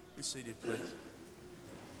Be seated, please.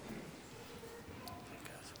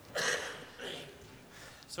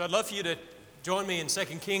 So I'd love for you to join me in 2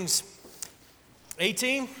 Kings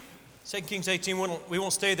 18. 2 Kings 18, we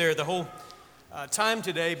won't stay there the whole time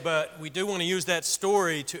today, but we do want to use that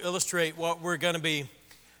story to illustrate what we're going to be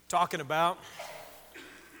talking about.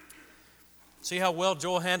 See how well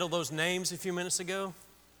Joel handled those names a few minutes ago?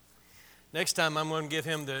 Next time I'm going to give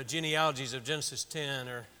him the genealogies of Genesis 10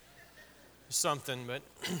 or something, but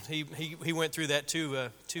he went through that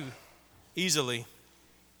too easily.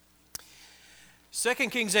 2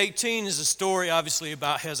 Kings 18 is a story obviously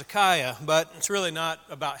about Hezekiah, but it's really not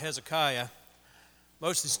about Hezekiah.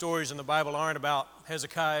 Most of the stories in the Bible aren't about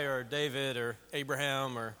Hezekiah or David or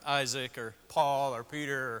Abraham or Isaac or Paul or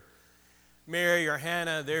Peter or Mary or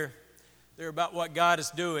Hannah. They're about what God is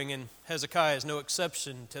doing, and Hezekiah is no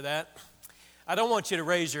exception to that. I don't want you to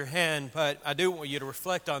raise your hand, but I do want you to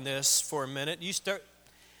reflect on this for a minute. Does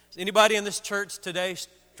anybody in this church today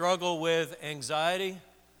struggle with anxiety?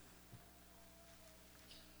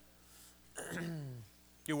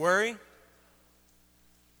 You worry?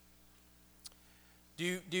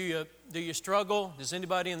 Do you struggle? Does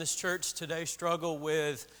anybody in this church today struggle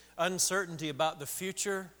with uncertainty about the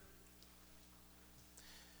future?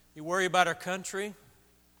 You worry about our country?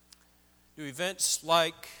 Do events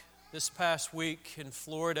like this past week in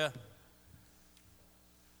Florida,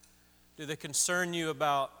 do they concern you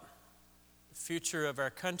about the future of our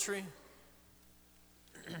country?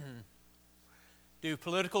 Do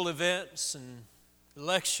political events and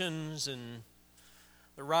elections and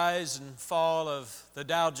the rise and fall of the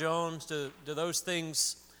Dow Jones, do those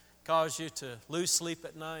things cause you to lose sleep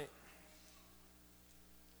at night?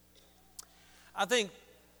 I think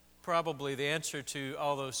probably the answer to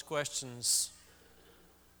all those questions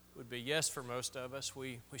would be yes for most of us.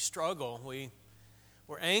 We struggle.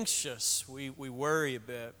 We're anxious. We worry a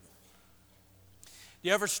bit. Do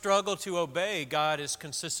you ever struggle to obey God as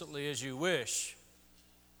consistently as you wish?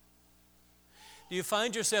 Do you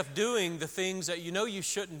find yourself doing the things that you know you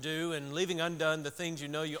shouldn't do and leaving undone the things you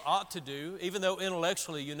know you ought to do, even though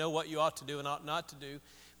intellectually you know what you ought to do and ought not to do,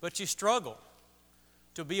 but you struggle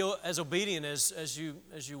to be as obedient as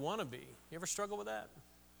you want to be? You ever struggle with that?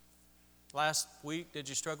 Last week, did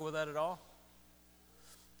you struggle with that at all?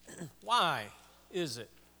 Why is it?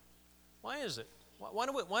 Why is it?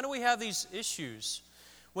 Why do we have these issues?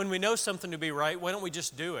 When we know something to be right, why don't we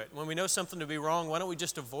just do it? When we know something to be wrong, why don't we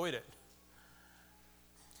just avoid it?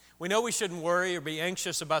 We know we shouldn't worry or be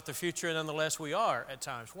anxious about the future, and nonetheless we are at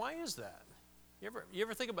times. Why is that? You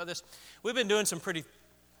ever think about this? We've been doing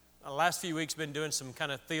last few weeks been doing some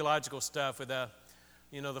kind of theological stuff with the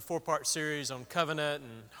 4-part series on covenant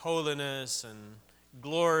and holiness and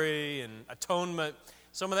glory and atonement.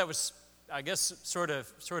 Some of that was, I guess, sort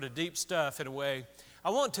of deep stuff in a way.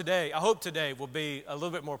 I hope today will be a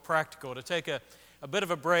little bit more practical, to take a bit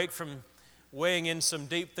of a break from weighing in some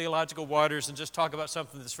deep theological waters and just talk about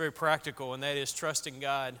something that's very practical, and that is trusting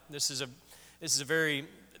God. This is a very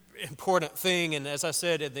important thing, and as I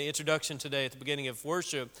said in the introduction today at the beginning of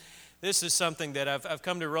worship, this is something that I've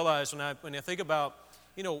come to realize when I think about,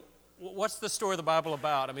 what's the story of the Bible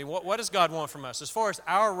about? I mean, what does God want from us? As far as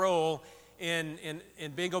our role in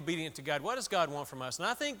being obedient to God, what does God want from us? And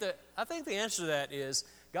I think the answer to that is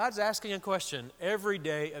God's asking a question every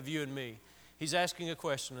day of you and me. He's asking a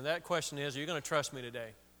question, and that question is, are you going to trust me today?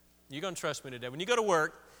 Are you going to trust me today? When you go to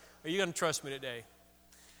work, are you going to trust me today?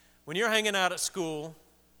 When you're hanging out at school,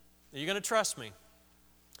 are you going to trust me?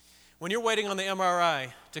 When you're waiting on the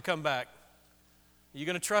MRI to come back, are you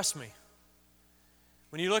going to trust me?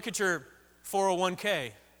 When you look at your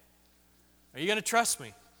 401k, are you going to trust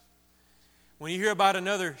me? When you hear about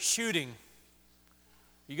another shooting,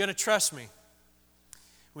 are you going to trust me?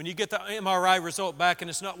 When you get the MRI result back and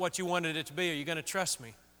it's not what you wanted it to be, are you going to trust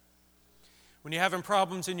me? When you're having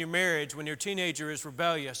problems in your marriage, when your teenager is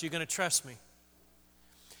rebellious, are you going to trust me?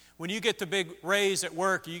 When you get the big raise at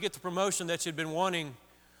work, or you get the promotion that you've been wanting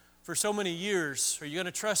for so many years, are you going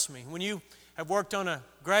to trust me? When you have worked on a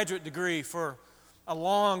graduate degree for a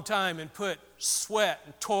long time and put sweat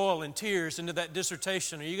and toil and tears into that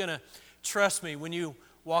dissertation, are you going to trust me when you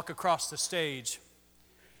walk across the stage?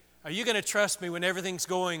 Are you going to trust me when everything's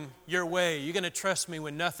going your way? Are you going to trust me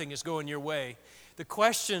when nothing is going your way? The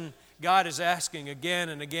question God is asking again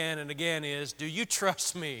and again and again is, do you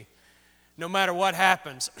trust me no matter what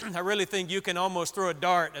happens? I really think you can almost throw a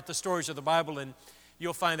dart at the stories of the Bible and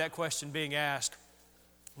you'll find that question being asked.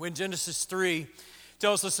 When Genesis 3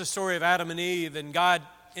 tells us the story of Adam and Eve, and God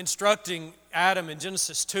instructing Adam in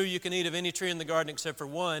Genesis 2, you can eat of any tree in the garden except for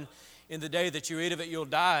one. In the day that you eat of it, you'll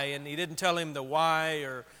die. And he didn't tell him the why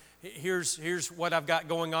or here's what I've got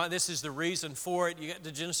going on. This is the reason for it. You get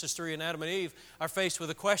to Genesis 3, and Adam and Eve are faced with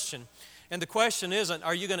a question. And the question isn't,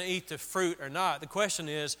 are you going to eat the fruit or not? The question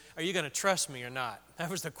is, are you going to trust me or not? That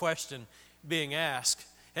was the question being asked.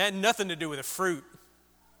 It had nothing to do with the fruit.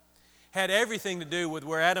 It had everything to do with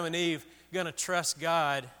were Adam and Eve going to trust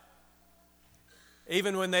God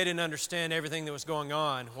even when they didn't understand everything that was going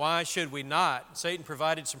on. Why should we not? Satan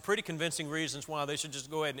provided some pretty convincing reasons why they should just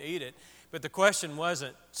go ahead and eat it. But the question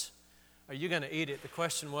wasn't, are you going to eat it? The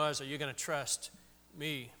question was, are you going to trust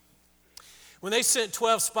me? When they sent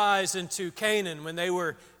 12 spies into Canaan, when they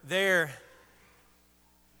were there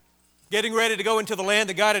getting ready to go into the land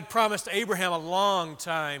that God had promised Abraham a long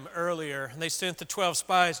time earlier, and they sent the 12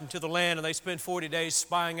 spies into the land, and they spent 40 days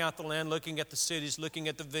spying out the land, looking at the cities, looking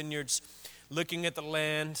at the vineyards, looking at the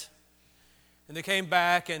land. And they came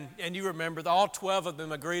back, and you remember, all 12 of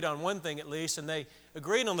them agreed on one thing at least, and they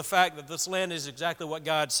agreed on the fact that this land is exactly what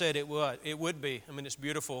God said it would be. I mean, it's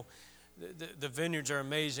beautiful. The vineyards are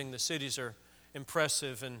amazing. The cities are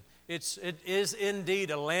impressive, and it is indeed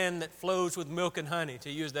a land that flows with milk and honey, to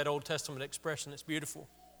use that Old Testament expression. It's beautiful.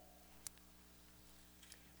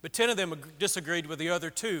 But 10 of them disagreed with the other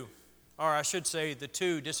 2, or I should say the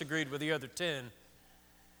 2 disagreed with the other 10.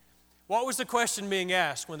 What was the question being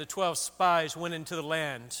asked when the 12 spies went into the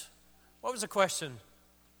land? What was the question?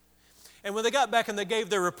 And when they got back and they gave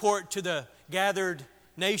their report to the gathered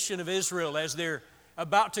nation of Israel as they're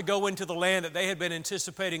about to go into the land that they had been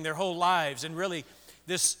anticipating their whole lives, and really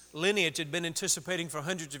this lineage had been anticipating for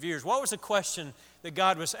hundreds of years, what was the question that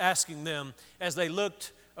God was asking them as they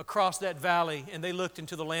looked across that valley and they looked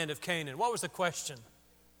into the land of Canaan? What was the question?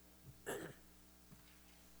 Do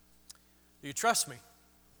you trust me?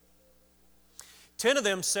 10 of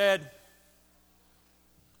them said,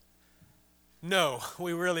 no,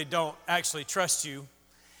 we really don't actually trust you,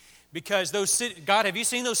 because those cities, God, have you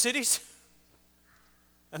seen those cities?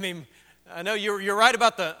 I mean, I know you're right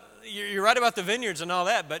about the vineyards and all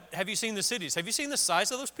that, but have you seen the cities? Have you seen the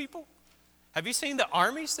size of those people? Have you seen the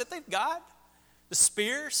armies that they've got? The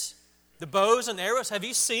spears, the bows and arrows, have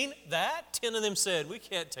you seen that? 10 of them said, we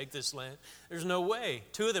can't take this land. There's no way.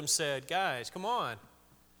 2 of them said, guys, come on.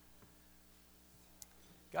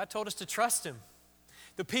 God told us to trust Him.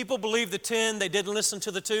 The people believed the 10, they didn't listen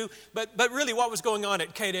to the 2. But really what was going on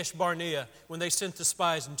at Kadesh Barnea when they sent the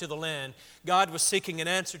spies into the land? God was seeking an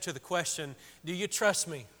answer to the question, do you trust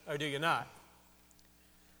me or do you not?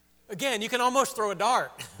 Again, you can almost throw a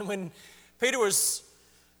dart. When Peter was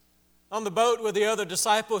on the boat with the other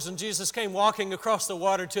disciples and Jesus came walking across the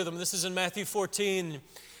water to them, this is in Matthew 14,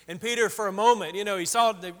 and Peter, for a moment, he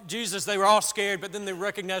saw Jesus, they were all scared, but then they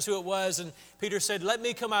recognized who it was. And Peter said, let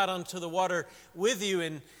me come out onto the water with you.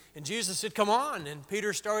 And Jesus said, come on. And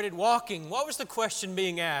Peter started walking. What was the question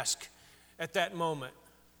being asked at that moment?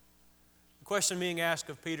 The question being asked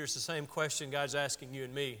of Peter is the same question God's asking you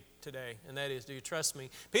and me today. And that is, do you trust me?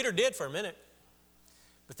 Peter did for a minute.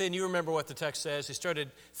 But then you remember what the text says. He started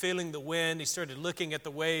feeling the wind. He started looking at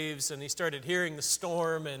the waves. And he started hearing the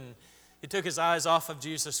storm. And he took his eyes off of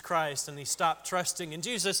Jesus Christ and he stopped trusting. And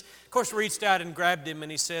Jesus, of course, reached out and grabbed him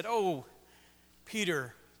and he said, oh,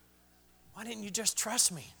 Peter, why didn't you just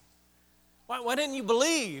trust me? Why didn't you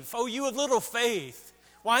believe? Oh, you of little faith.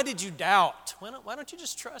 Why did you doubt? Why don't you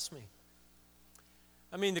just trust me?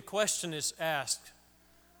 I mean, the question is asked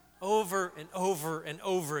over and over and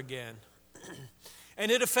over again.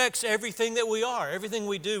 And it affects everything that we are, everything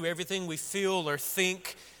we do, everything we feel or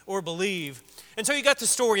think or believe. And so you got the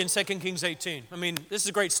story in 2 Kings 18. I mean, this is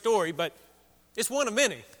a great story, but it's one of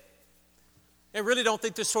many. I really don't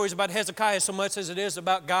think this story is about Hezekiah so much as it is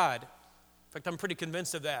about God. In fact, I'm pretty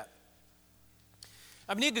convinced of that.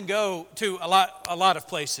 I mean, you can go to a lot of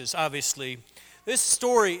places, obviously. This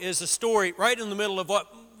story is a story right in the middle of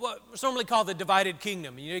what's normally called the divided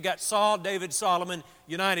kingdom. You got Saul, David, Solomon,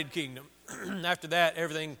 united kingdom. After that,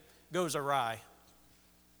 everything goes awry.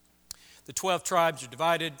 The 12 tribes are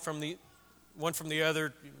divided one from the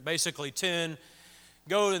other, basically 10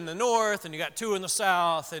 go in the north, and you got 2 in the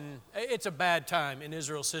south, and it's a bad time in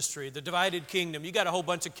Israel's history. The divided kingdom, you got a whole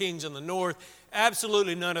bunch of kings in the north.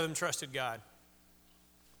 Absolutely none of them trusted God.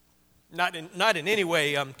 Not in any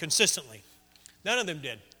way consistently. None of them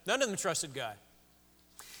did. None of them trusted God.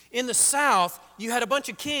 In the south, you had a bunch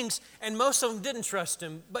of kings, and most of them didn't trust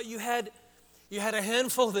Him, but you had a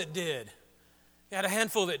handful that did. You had a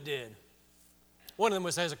handful that did. One of them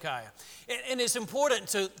was Hezekiah. And it's important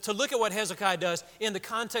to look at what Hezekiah does in the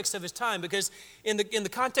context of his time, because in the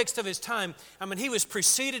context of his time, I mean, he was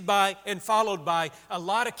preceded by and followed by a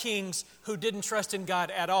lot of kings who didn't trust in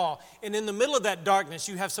God at all. And in the middle of that darkness,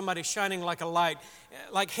 you have somebody shining like a light,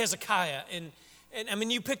 like Hezekiah. And I mean,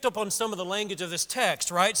 you picked up on some of the language of this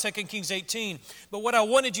text, right? 2 Kings 18. But what I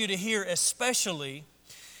wanted you to hear especially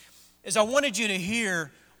is I wanted you to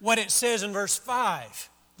hear what it says in verse 5.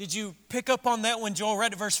 Did you pick up on that when Joel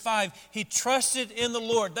read verse 5? He trusted in the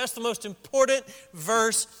Lord. That's the most important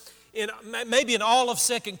verse maybe in all of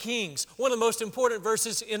 2 Kings. One of the most important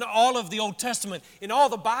verses in all of the Old Testament, in all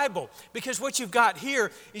the Bible. Because what you've got here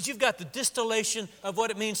is you've got the distillation of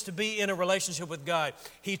what it means to be in a relationship with God.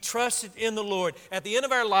 He trusted in the Lord. At the end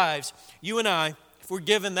of our lives, you and I, if we're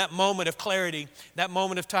given that moment of clarity, that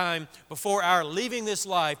moment of time before our leaving this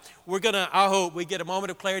life, I hope we get a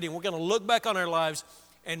moment of clarity and we're going to look back on our lives.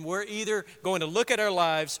 And we're either going to look at our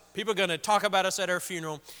lives, people are going to talk about us at our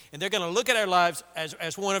funeral, and they're going to look at our lives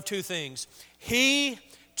as one of two things. He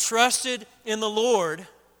trusted in the Lord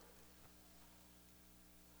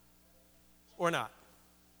or not.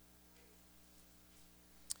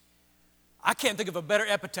 I can't think of a better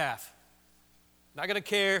epitaph. Not going to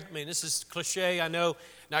care. I mean, this is cliche, I know.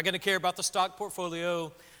 Not going to care about the stock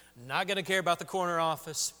portfolio. Not going to care about the corner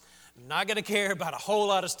office. Not going to care about a whole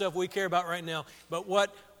lot of stuff we care about right now. But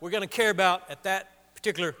what we're going to care about at that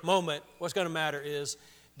particular moment, what's going to matter is,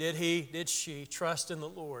 did she trust in the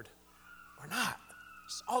Lord or not?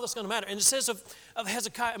 It's all that's going to matter. And it says of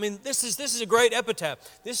Hezekiah, I mean, this is a great epitaph.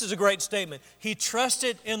 This is a great statement. He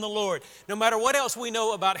trusted in the Lord. No matter what else we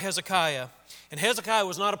know about Hezekiah, and Hezekiah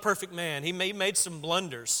was not a perfect man. He made some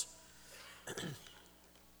blunders.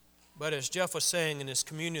 But as Jeff was saying in his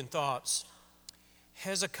communion thoughts,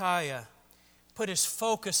 Hezekiah put his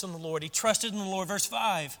focus on the Lord. He trusted in the Lord. Verse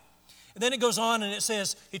 5. And then it goes on and it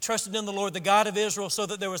says, he trusted in the Lord, the God of Israel, so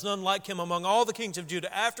that there was none like him among all the kings of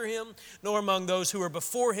Judah after him, nor among those who were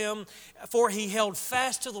before him, for he held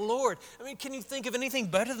fast to the Lord. I mean, can you think of anything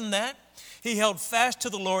better than that? He held fast to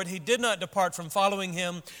the Lord. He did not depart from following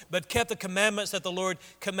him, but kept the commandments that the Lord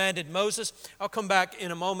commanded Moses. I'll come back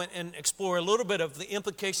in a moment and explore a little bit of the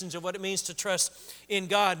implications of what it means to trust in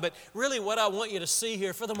God. But really what I want you to see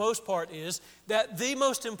here for the most part is that the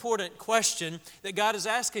most important question that God is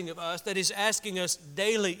asking of us, that He's asking us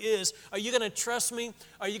daily is, are you going to trust me?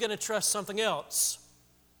 Are you going to trust something else?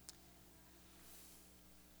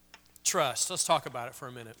 Trust. Let's talk about it for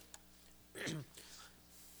a minute.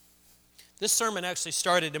 This sermon actually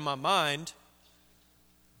started in my mind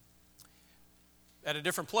at a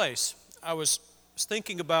different place. I was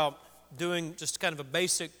thinking about doing just kind of a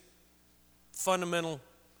basic, fundamental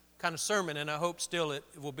kind of sermon, and I hope still it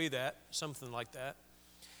will be that, something like that.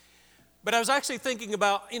 But I was actually thinking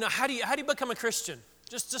about, how do you become a Christian?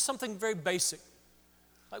 Just something very basic.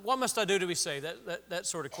 Like, what must I do to be saved? That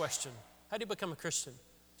sort of question. How do you become a Christian?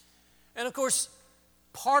 And of course,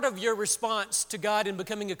 part of your response to God in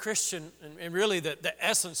becoming a Christian, and really the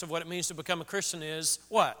essence of what it means to become a Christian is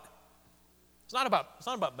what? It's not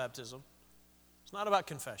about baptism. It's not about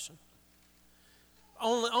confession.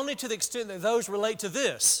 Only to the extent that those relate to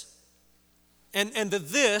this. And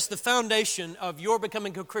the foundation of your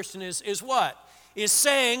becoming a Christian is what? Is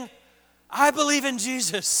saying, I believe in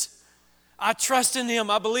Jesus. I trust in Him.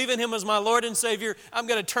 I believe in Him as my Lord and Savior. I'm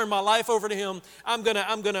going to turn my life over to Him. I'm going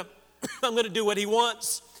to do what He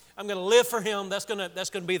wants. I'm going to live for Him. That's going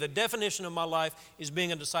to be the definition of my life, is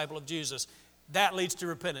being a disciple of Jesus. That leads to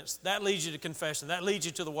repentance. That leads you to confession. That leads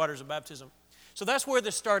you to the waters of baptism. So that's where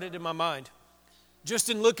this started in my mind.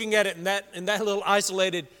 Just in looking at it in that little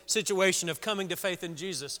isolated situation of coming to faith in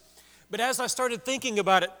Jesus. But as I started thinking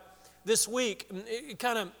about it this week,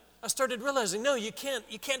 I started realizing, no, you can't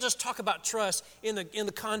just talk about trust in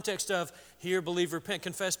the context of hear, believe, repent,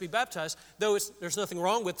 confess, be baptized, though there's nothing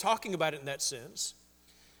wrong with talking about it in that sense.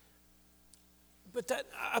 But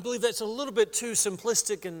I believe that's a little bit too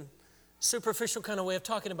simplistic and superficial kind of way of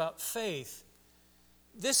talking about faith.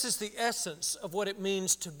 This is the essence of what it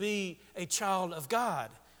means to be a child of God.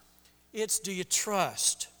 It's, do you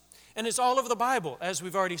trust? And it's all over the Bible, as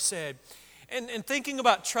we've already said. And thinking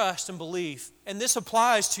about trust and belief, and this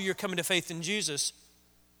applies to your coming to faith in Jesus,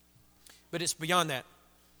 but it's beyond that.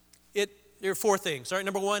 There are four things. All right,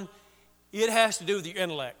 number one, it has to do with your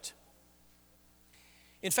intellect.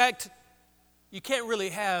 In fact, you can't really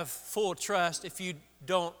have full trust if you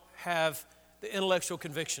don't have the intellectual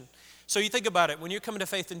conviction. So you think about it, when you're coming to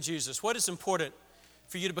faith in Jesus, what is important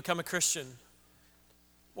for you to become a Christian?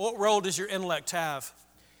 What role does your intellect have?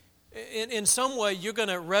 In some way, you're going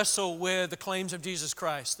to wrestle with the claims of Jesus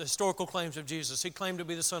Christ, the historical claims of Jesus. He claimed to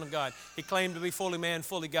be the Son of God. He claimed to be fully man,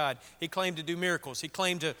 fully God. He claimed to do miracles.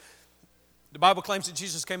 The Bible claims that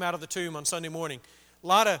Jesus came out of the tomb on Sunday morning. A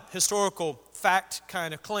lot of historical fact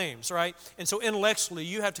kind of claims, right? And so intellectually,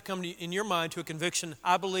 you have to come in your mind to a conviction,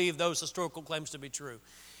 I believe those historical claims to be true.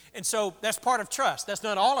 And so that's part of trust. That's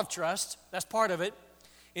not all of trust. That's part of it.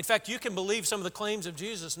 In fact, you can believe some of the claims of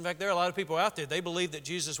Jesus. In fact, there are a lot of people out there, they believe that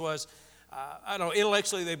Jesus was,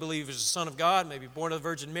 intellectually they believe he was the Son of God, maybe born of the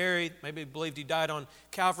Virgin Mary, maybe believed he died on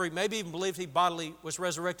Calvary, maybe even believed he bodily was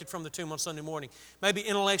resurrected from the tomb on Sunday morning. Maybe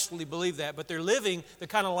intellectually believe that, but they're living the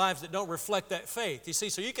kind of lives that don't reflect that faith. You see,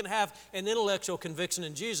 so you can have an intellectual conviction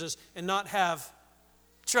in Jesus and not have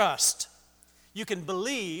trust. You can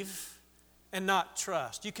believe and not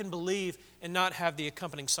trust. You can believe and not have the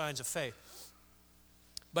accompanying signs of faith.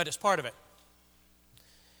 But it's part of it.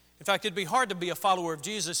 In fact, it'd be hard to be a follower of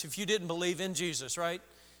Jesus if you didn't believe in Jesus, right?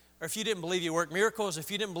 Or if you didn't believe he worked miracles, if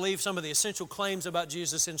you didn't believe some of the essential claims about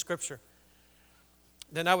Jesus in Scripture,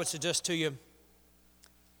 then I would suggest to you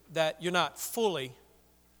that you're not fully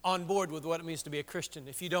on board with what it means to be a Christian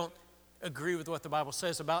if you don't agree with what the Bible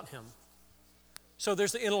says about him. So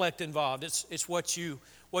there's the intellect involved. It's what you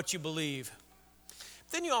believe.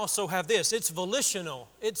 Then you also have this. It's volitional.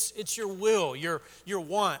 It's your will, your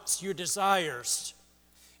wants, your desires.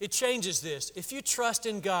 It changes this. If you trust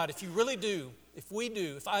in God, if you really do, if we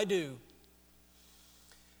do, if I do,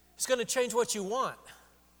 it's going to change what you want.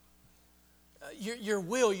 Your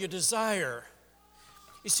will, your desire.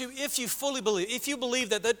 You see, if you fully believe, if you believe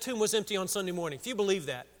that tomb was empty on Sunday morning, if you believe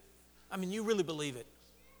that, I mean, you really believe it.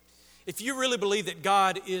 If you really believe that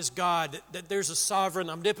God is God, that there's a sovereign,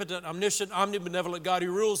 omnipotent, omniscient, omnibenevolent God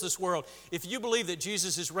who rules this world, if you believe that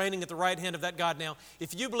Jesus is reigning at the right hand of that God now,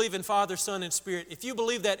 if you believe in Father, Son, and Spirit, if you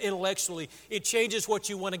believe that intellectually, it changes what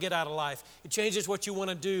you want to get out of life. It changes what you want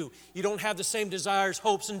to do. You don't have the same desires,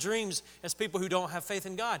 hopes, and dreams as people who don't have faith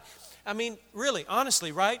in God. I mean, really,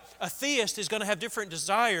 honestly, right? A theist is going to have different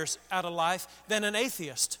desires out of life than an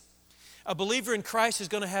atheist. A believer in Christ is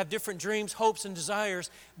going to have different dreams, hopes, and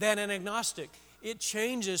desires than an agnostic. It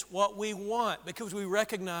changes what we want because we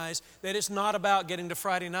recognize that it's not about getting to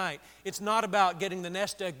Friday night. It's not about getting the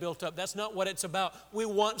nest egg built up. That's not what it's about. We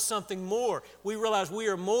want something more. We realize we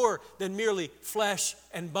are more than merely flesh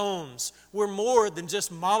and bones. We're more than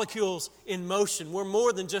just molecules in motion. We're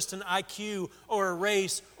more than just an IQ or a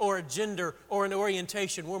race or a gender or an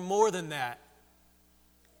orientation. We're more than that.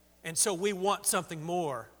 And so we want something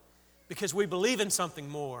more, because we believe in something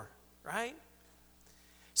more, right?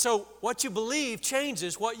 So what you believe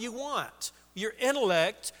changes what you want. Your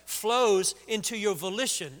intellect flows into your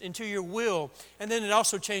volition, into your will, and then it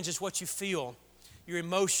also changes what you feel, your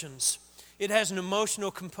emotions. It has an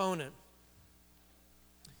emotional component.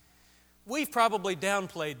 We've probably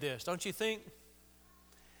downplayed this, don't you think?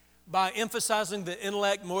 By emphasizing the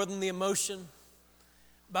intellect more than the emotion,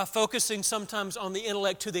 by focusing sometimes on the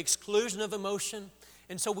intellect to the exclusion of emotion.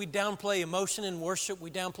 And so we downplay emotion in worship.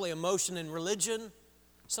 We downplay emotion in religion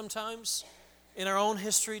sometimes. In our own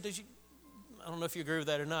history, I don't know if you agree with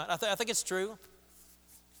that or not. I think it's true.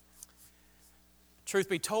 Truth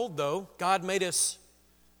be told, though, God made us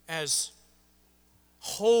as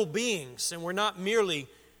whole beings, and we're not merely...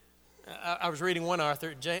 I was reading one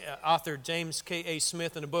author, James K.A.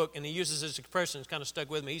 Smith, in a book, and he uses this expression. It's kind of stuck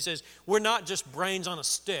with me. He says, we're not just brains on a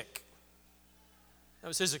stick. That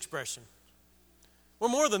was his expression. We're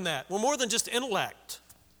more than that. We're more than just intellect.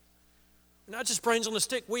 We're not just brains on a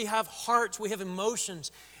stick. We have hearts. We have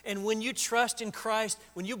emotions. And when you trust in Christ,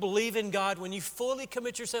 when you believe in God, when you fully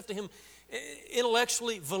commit yourself to Him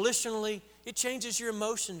intellectually, volitionally, it changes your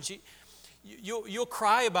emotions. You'll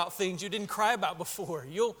cry about things you didn't cry about before.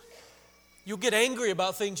 You'll get angry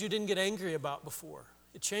about things you didn't get angry about before.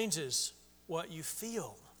 It changes what you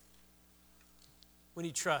feel when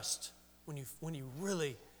you trust, when you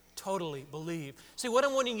really totally believe. See, what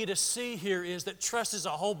I'm wanting you to see here is that trust is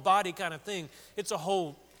a whole body kind of thing. It's a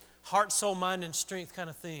whole heart, soul, mind, and strength kind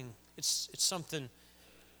of thing. It's something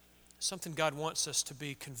God wants us to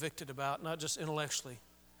be convicted about, not just intellectually,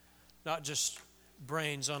 not just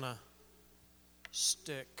brains on a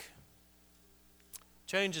stick.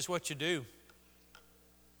 Changes what you do.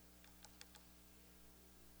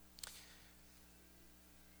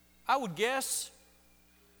 I would guess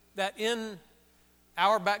that in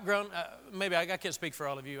our background, maybe I can't speak for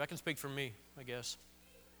all of you. I can speak for me, I guess.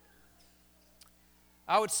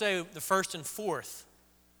 I would say the first and fourth,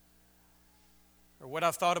 or what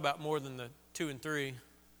I've thought about more than the 2 and 3,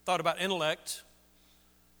 thought about intellect.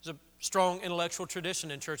 There's a strong intellectual tradition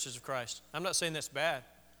in churches of Christ. I'm not saying that's bad.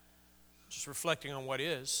 Just reflecting on what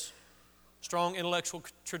is. Strong intellectual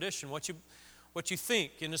tradition, what you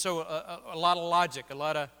think. And so a lot of logic, a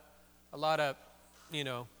lot of,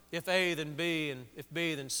 if A, then B, and if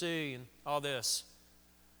B, then C, and all this.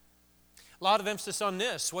 A lot of emphasis on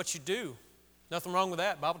this, what you do. Nothing wrong with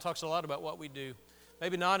that. The Bible talks a lot about what we do.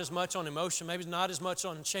 Maybe not as much on emotion, maybe not as much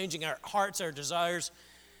on changing our hearts, our desires,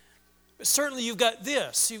 But certainly you've got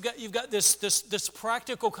this. You've got this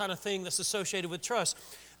practical kind of thing that's associated with trust.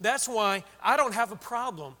 That's why I don't have a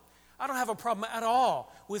problem. I don't have a problem at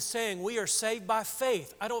all with saying we are saved by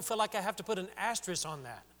faith. I don't feel like I have to put an asterisk on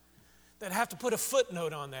that. That I have to put a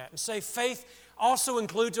footnote on that and say faith also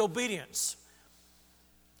includes obedience.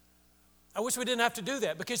 I wish we didn't have to do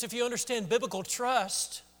that, because if you understand biblical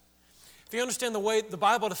trust, if you understand the way the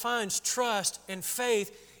Bible defines trust and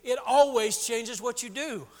faith, it always changes what you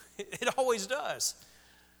do. It always does.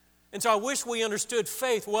 And so I wish we understood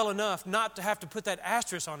faith well enough not to have to put that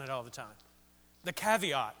asterisk on it all the time. The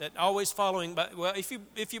caveat that always following, but well,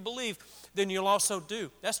 if you believe, then you'll also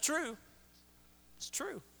do. That's true. It's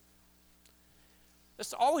true.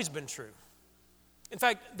 That's always been true. In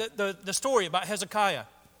fact, the story about Hezekiah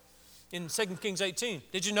in 2 Kings 18,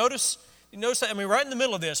 did you notice? You notice that? I mean, right in the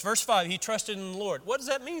middle of this, verse 5, he trusted in the Lord. What does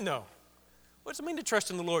that mean, though? What does it mean to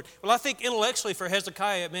trust in the Lord? Well, I think intellectually for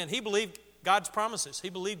Hezekiah, it meant he believed God's promises.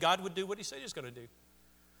 He believed God would do what he said he was going to do.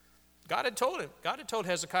 God had told him. God had told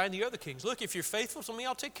Hezekiah and the other kings, look, if you're faithful to me,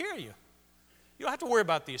 I'll take care of you. You don't have to worry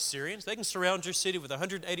about the Assyrians. They can surround your city with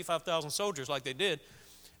 185,000 soldiers like they did.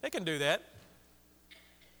 They can do that.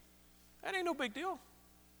 That ain't no big deal.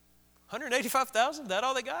 185,000, that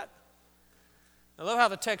all they got? I love how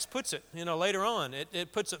the text puts it. You know, later on,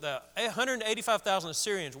 it puts it that 185,000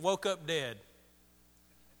 Assyrians woke up dead.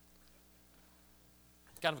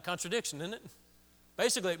 Kind of a contradiction, isn't it?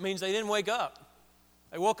 Basically, it means they didn't wake up.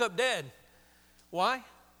 They woke up dead. Why?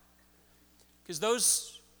 Because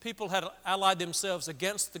those people had allied themselves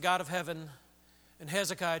against the God of heaven, and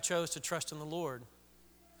Hezekiah chose to trust in the Lord.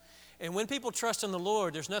 And when people trust in the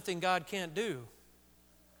Lord, there's nothing God can't do.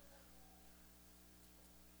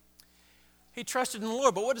 He trusted in the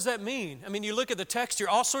Lord, but what does that mean? I mean, you look at the text here,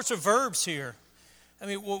 all sorts of verbs here. I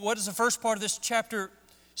mean, what does the first part of this chapter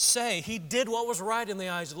say? He did what was right in the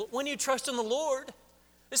eyes of the Lord. When you trust in the Lord,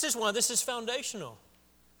 this is why this is foundational.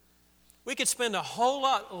 We could spend a whole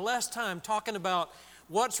lot less time talking about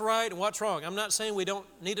what's right and what's wrong. I'm not saying we don't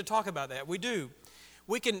need to talk about that. We do.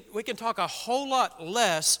 We can talk a whole lot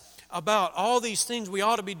less about all these things we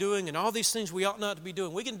ought to be doing and all these things we ought not to be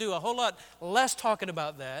doing. We can do a whole lot less talking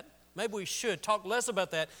about that. Maybe we should talk less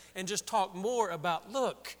about that and just talk more about,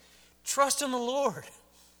 look, trust in the Lord.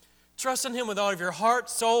 Trust in Him with all of your heart,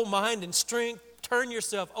 soul, mind, and strength. Turn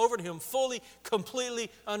yourself over to Him fully, completely,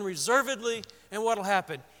 unreservedly, and what will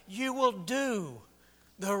happen? You will do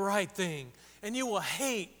the right thing, and you will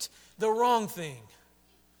hate the wrong thing.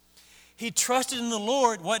 He trusted in the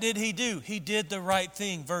Lord. What did he do? He did the right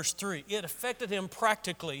thing. Verse 3. It affected him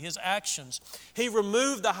practically, his actions. He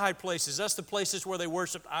removed the high places. That's the places where they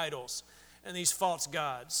worshiped idols and these false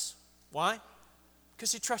gods. Why?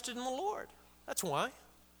 Because he trusted in the Lord. That's why.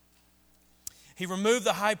 He removed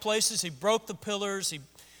the high places. He broke the pillars.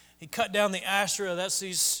 He cut down the Asherah. That's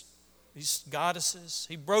these goddesses.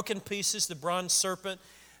 He broke in pieces the bronze serpent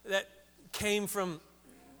that came from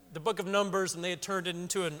the book of Numbers, and they had turned it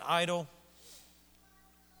into an idol.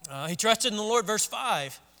 He trusted in the Lord, verse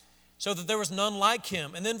 5, so that there was none like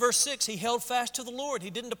him. And then verse 6, he held fast to the Lord. He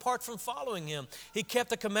didn't depart from following him. He kept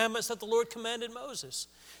the commandments that the Lord commanded Moses.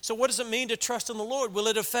 So what does it mean to trust in the Lord? Well,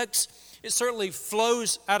 it certainly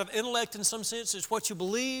flows out of intellect in some sense. It's what you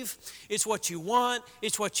believe. It's what you want.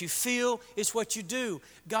 It's what you feel. It's what you do.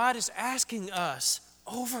 God is asking us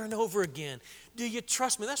over and over again, do you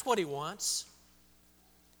trust me? That's what He wants.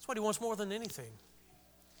 That's what He wants more than anything.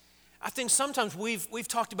 I think sometimes we've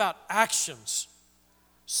talked about actions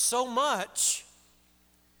so much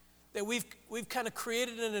that we've kind of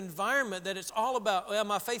created an environment that it's all about, well, am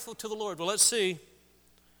I faithful to the Lord? Well, let's see.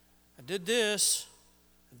 I did this,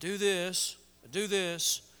 I do this, I do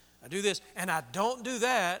this, I do this, and I don't do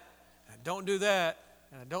that, and I don't do that,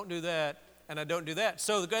 and I don't do that, and I don't do that.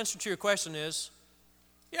 So the answer to your question is,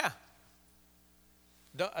 yeah.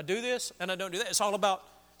 I do this, and I don't do that. It's all about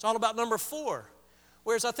number 4.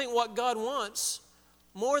 Whereas I think what God wants,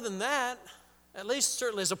 more than that, at least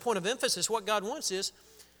certainly as a point of emphasis, what God wants is,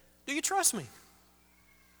 do you trust me?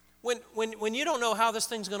 When you don't know how this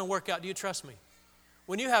thing's going to work out, do you trust me?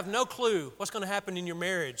 When you have no clue what's going to happen in your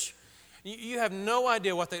marriage, you have no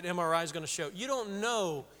idea what that MRI is going to show. You don't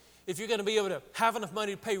know if you're going to be able to have enough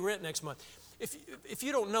money to pay rent next month. If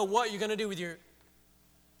you don't know what you're going to do with your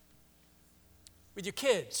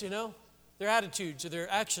kids, their attitudes or their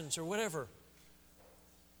actions or whatever,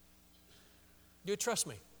 do you trust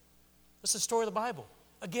me? That's the story of the Bible.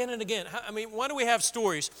 Again and again. I mean, why do we have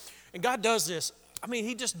stories? And God does this. I mean,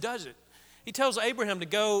 He just does it. He tells Abraham to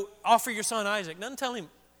go offer your son Isaac. Doesn't tell him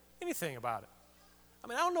anything about it. I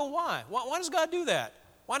mean, I don't know why. Why does God do that?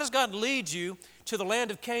 Why does God lead you to the land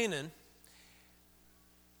of Canaan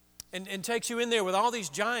and takes you in there with all these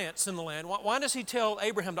giants in the land, why does he tell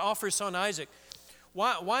Abraham to offer his son Isaac?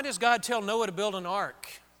 Why does God tell Noah to build an ark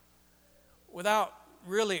without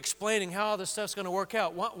really explaining how all this stuff's going to work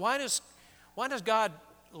out? Why does God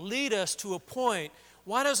lead us to a point?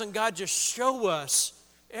 Why doesn't God just show us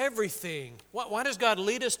everything? Why does God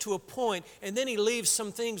lead us to a point and then he leaves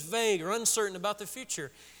some things vague or uncertain about the future?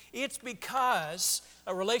 It's because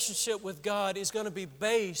a relationship with God is going to be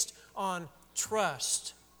based on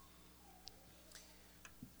trust.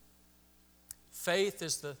 Faith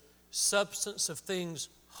is the substance of things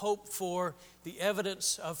hoped for, the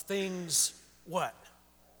evidence of things what?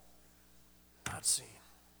 Not seen.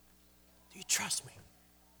 Do you trust me?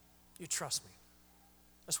 Do you trust me?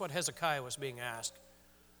 That's what Hezekiah was being asked.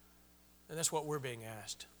 And that's what we're being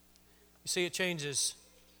asked. You see, it changes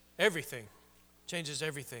everything. It changes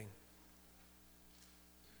everything.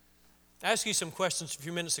 I asked you some questions a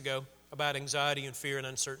few minutes ago about anxiety and fear and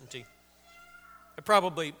uncertainty. It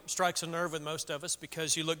probably strikes a nerve with most of us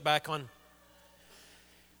because you look back on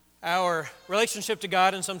our relationship to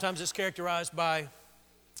God and sometimes it's characterized by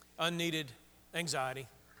unneeded anxiety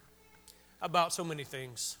about so many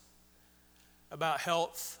things, about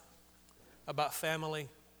health, about family,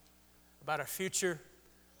 about our future,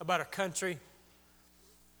 about our country,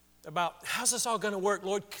 about how's this all going to work?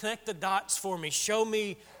 Lord, connect the dots for me. Show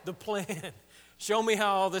me the plan. Show me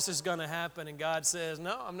how all this is going to happen. And God says,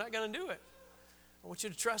 no, I'm not going to do it. I want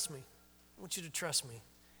you to trust me. I want you to trust me.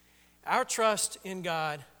 Our trust in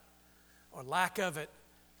God, or lack of it,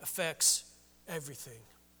 affects everything.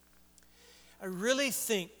 I really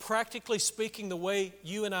think, practically speaking, the way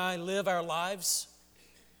you and I live our lives,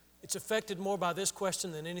 it's affected more by this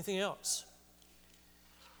question than anything else.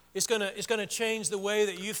 It's going to change the way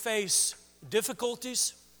that you face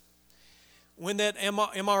difficulties. When that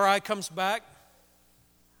MRI comes back,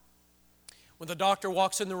 when the doctor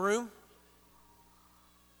walks in the room,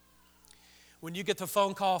 when you get the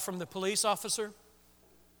phone call from the police officer,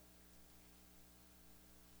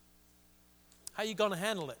 how are you going to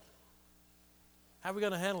handle it? How are we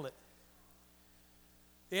going to handle it?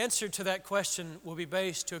 The answer to that question will be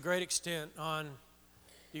based to a great extent on,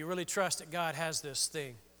 do you really trust that God has this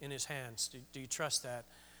thing in His hands? Do you trust that,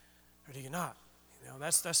 or do you not? You know,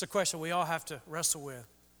 that's the question we all have to wrestle with.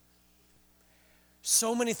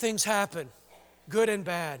 So many things happen, good and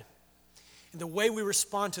bad, and the way we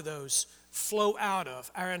respond to those flow out of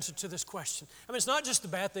our answer to this question. I mean, it's not just the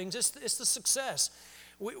bad things, it's the success.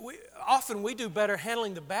 Often we do better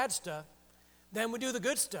handling the bad stuff than we do the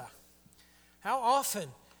good stuff. How often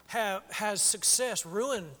has success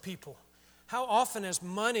ruined people? How often has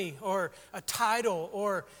money or a title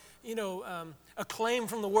or acclaim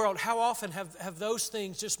from the world, how often have those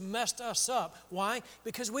things just messed us up? Why?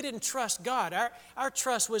 Because we didn't trust God. Our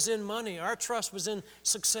trust was in money, our trust was in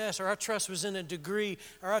success, or our trust was in a degree,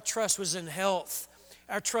 or our trust was in health.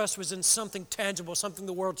 Our trust was in something tangible, something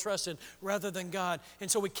the world trusted, rather than God.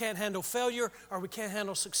 And so we can't handle failure or we can't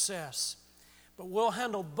handle success. But we'll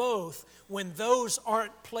handle both when those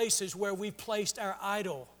aren't places where we placed our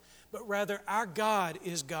idol. But rather, our God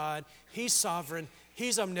is God. He's sovereign.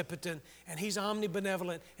 He's omnipotent. And He's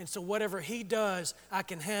omnibenevolent. And so whatever He does, I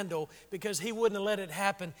can handle because He wouldn't have let it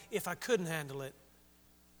happen if I couldn't handle it.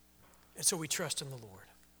 And so we trust in the Lord.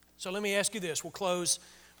 So let me ask you this. We'll close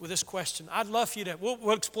with this question. I'd love for you to,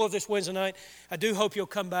 we'll explore this Wednesday night. I do hope you'll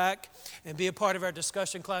come back and be a part of our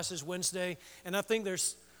discussion classes Wednesday. And I think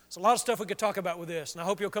there's a lot of stuff we could talk about with this. And I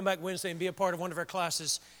hope you'll come back Wednesday and be a part of one of our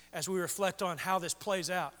classes as we reflect on how this plays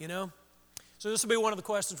out, you know? So this will be one of the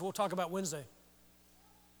questions we'll talk about Wednesday.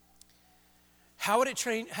 How would it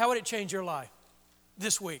change your life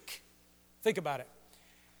this week? Think about it.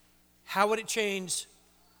 How would it change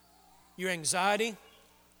your anxiety,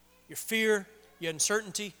 your fear, your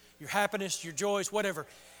uncertainty, your happiness, your joys, whatever?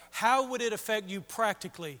 How would it affect you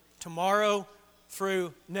practically tomorrow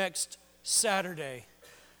through next Saturday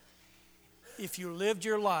if you lived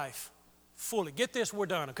your life fully? Get this, we're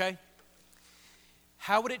done, okay?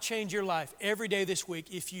 How would it change your life every day this week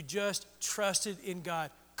if you just trusted in God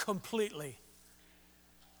completely?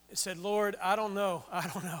 It said, Lord, I don't know,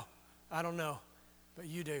 but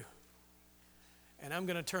you do. And I'm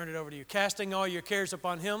going to turn it over to you. Casting all your cares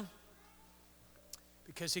upon Him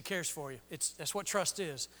because He cares for you. That's what trust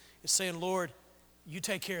is. It's saying, Lord, you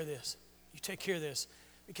take care of this. You take care of this.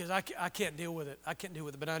 Because I can't deal with it. I can't deal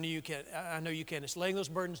with it, but I know you can. I know you can. It's laying those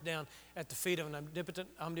burdens down at the feet of an omnipotent,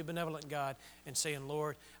 omnibenevolent God and saying,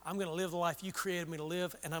 Lord, I'm going to live the life you created me to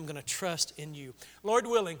live, and I'm going to trust in you. Lord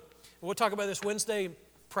willing, we'll talk about this Wednesday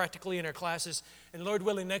practically in our classes, and Lord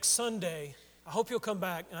willing, next Sunday, I hope you'll come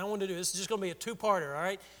back, and I want to do this. It's just going to be a two-parter, all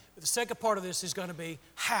right? But the second part of this is going to be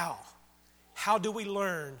how. How do we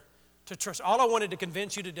learn to trust? All I wanted to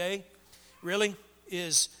convince you today really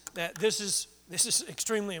is that this is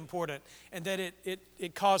extremely important, and that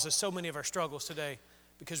it causes so many of our struggles today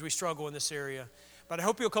because we struggle in this area. But I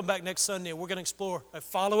hope you'll come back next Sunday and we're going to explore a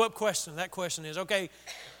follow-up question. That question is, okay,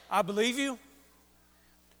 I believe you.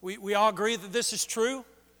 We all agree that this is true.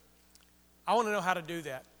 I want to know how to do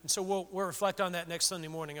that. And so we'll reflect on that next Sunday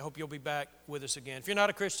morning. I hope you'll be back with us again. If you're not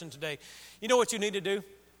a Christian today, you know what you need to do?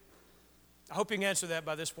 I hope you can answer that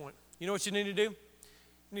by this point. You know what you need to do? You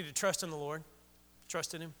need to trust in the Lord.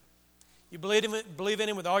 Trust in Him. You believe in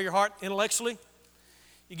Him with all your heart intellectually.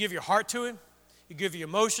 You give your heart to Him. You give your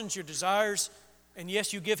emotions, your desires. And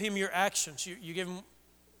yes, you give Him your actions. You give Him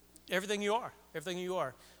everything you are. Everything you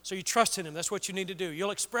are. So you trust in Him. That's what you need to do. You'll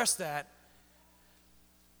express that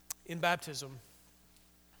in baptism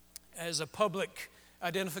as a public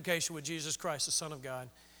identification with Jesus Christ, the Son of God.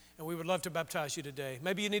 And we would love to baptize you today.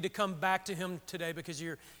 Maybe you need to come back to Him today because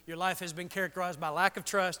your life has been characterized by lack of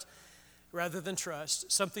trust rather than trust.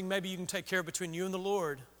 Something maybe you can take care of between you and the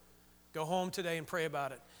Lord. Go home today and pray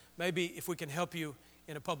about it. Maybe if we can help you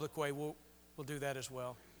in a public way, we'll do that as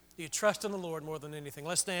well. You trust in the Lord more than anything.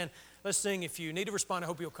 Let's stand. Let's sing. If you need to respond, I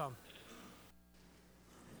hope you'll come.